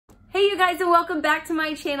you guys, and welcome back to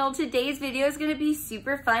my channel. Today's video is going to be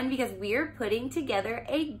super fun because we're putting together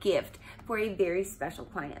a gift for a very special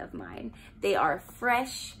client of mine. They are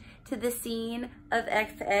fresh to the scene of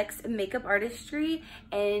FX makeup artistry,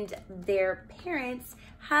 and their parents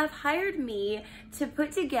have hired me to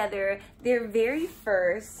put together their very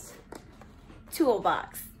first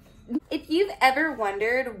toolbox. If you've ever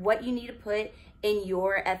wondered what you need to put in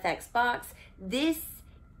your FX box, this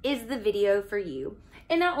is the video for you.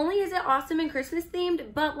 And not only is it awesome and Christmas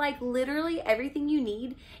themed, but like literally everything you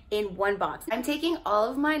need in one box. I'm taking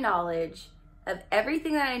all of my knowledge of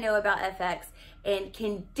everything that I know about FX and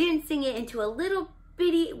condensing it into a little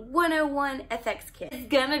bitty 101 FX kit.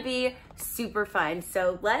 It's gonna be super fun.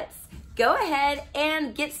 So let's go ahead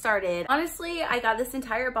and get started. Honestly, I got this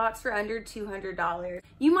entire box for under $200.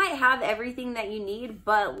 You might have everything that you need,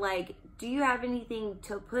 but like, do you have anything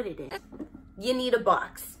to put it in? You need a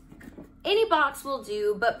box. Any box will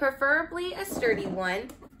do, but preferably a sturdy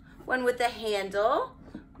one. One with a handle,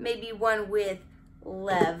 maybe one with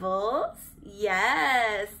levels.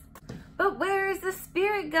 Yes. But where is the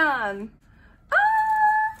spirit gum?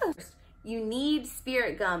 Ah! You need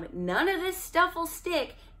spirit gum. None of this stuff will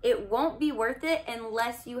stick. It won't be worth it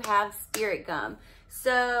unless you have spirit gum.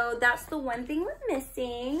 So that's the one thing we're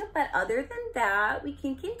missing, but other than that, we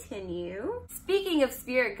can continue. Speaking of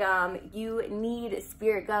spirit gum, you need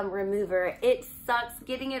spirit gum remover. It sucks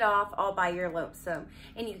getting it off all by your lonesome.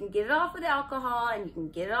 And you can get it off with alcohol and you can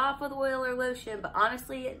get it off with oil or lotion, but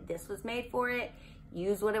honestly, this was made for it.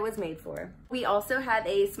 Use what it was made for. We also have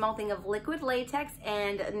a small thing of liquid latex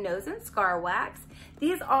and nose and scar wax.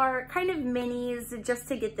 These are kind of minis just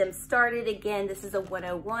to get them started. Again, this is a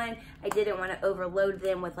 101. I didn't want to overload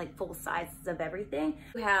them with like full sizes of everything.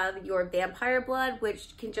 You have your vampire blood,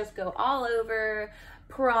 which can just go all over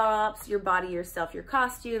props, your body, yourself, your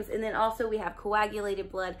costumes. And then also we have coagulated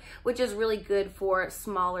blood, which is really good for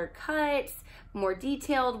smaller cuts, more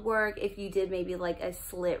detailed work. If you did maybe like a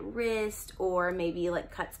slit wrist or maybe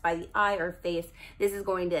like cuts by the eye or face, this is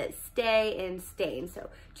going to stay and stain. So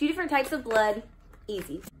 2 different types of blood,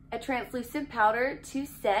 easy. A translucent powder to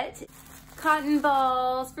set, cotton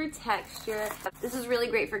balls for texture. This is really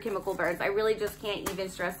great for chemical burns. I really just can't even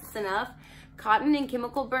stress this enough. Cotton and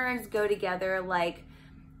chemical burns go together like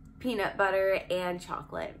peanut butter and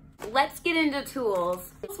chocolate. Let's get into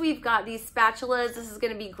tools. We've got these spatulas. This is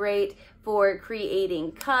gonna be great for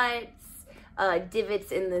creating cuts,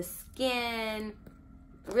 divots in the skin,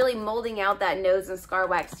 really molding out that nose and scar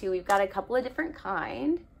wax too. We've got a couple of different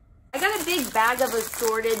kinds. I got a big bag of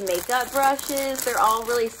assorted makeup brushes. They're all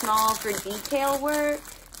really small for detail work.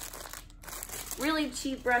 Really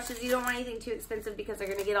cheap brushes. You don't want anything too expensive because they're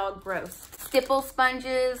gonna get all gross. Stipple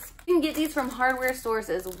sponges. You can get these from hardware stores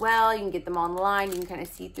as well. You can get them online. You can kind of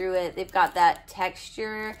see through it. They've got that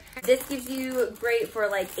texture. This gives you great for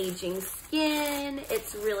like aging skin.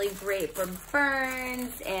 It's really great for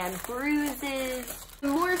burns and bruises.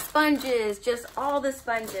 More sponges, just all the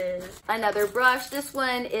sponges. Another brush. This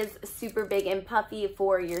one is super big and puffy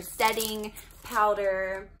for your setting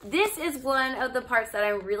powder. This is one of the parts that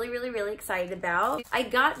I'm really excited about. I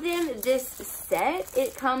got them this set.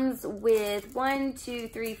 It comes with 1, 2,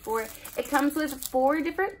 3, 4. It comes with 4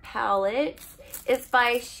 different palettes. It's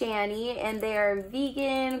by Shani and they are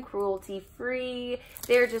vegan, cruelty free.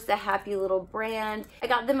 They're just a happy little brand. I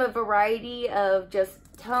got them a variety of just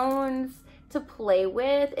tones to play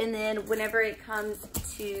with, and then whenever it comes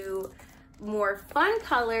to more fun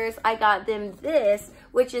colors, I got them this,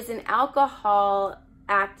 which is an alcohol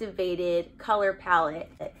activated color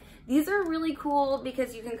palette. These are really cool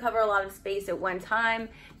because you can cover a lot of space at one time.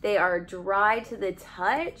 They are dry to the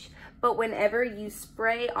touch, but whenever you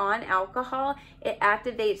spray on alcohol, it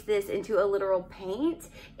activates this into a literal paint,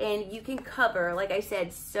 and you can cover, like I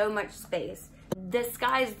said, so much space. The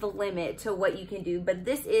sky's the limit to what you can do, but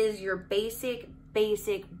this is your basic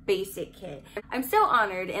kit. I'm so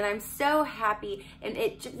honored and I'm so happy, and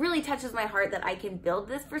it really touches my heart that I can build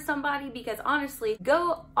this for somebody, because honestly,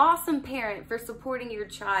 go awesome parent for supporting your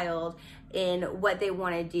child in what they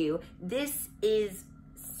want to do. This is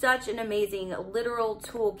such an amazing literal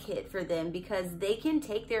toolkit for them because they can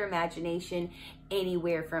take their imagination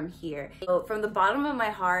anywhere from here. So from the bottom of my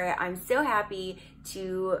heart, I'm so happy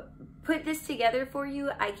to put this together for you.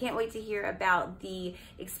 I can't wait to hear about the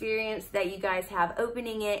experience that you guys have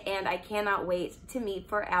opening it, and I cannot wait to meet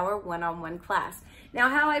for our one-on-one class. Now,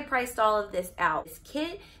 how I priced all of this out. This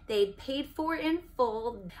kit, they paid for in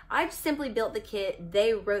full. I simply built the kit.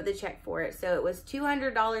 They wrote the check for it. So it was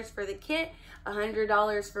 $200 for the kit,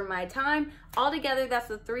 $100 for my time. Altogether, that's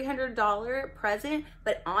a $300 present.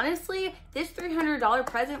 But honestly, this $300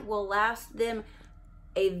 present will last them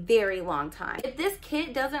a very long time. If this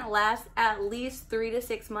kit doesn't last at least 3 to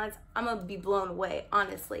 6 months, I'm gonna be blown away,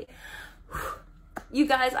 honestly. You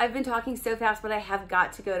guys, I've been talking so fast, but I have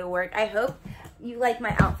got to go to work. I hope you like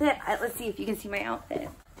my outfit. Let's see if you can see my outfit.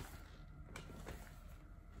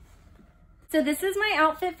 So this is my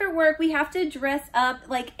outfit for work. We have to dress up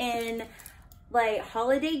like in like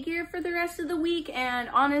holiday gear for the rest of the week, and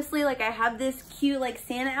honestly, like, I have this cute like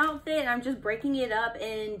Santa outfit and I'm just breaking it up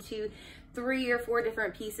into 3 or 4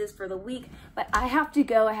 different pieces for the week. But I have to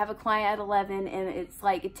go. I have a client at 11 and it's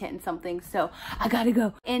like 10 something, so I gotta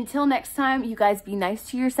go. Until next time, you guys be nice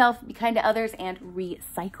to yourself, be kind to others, and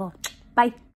recycle. Bye.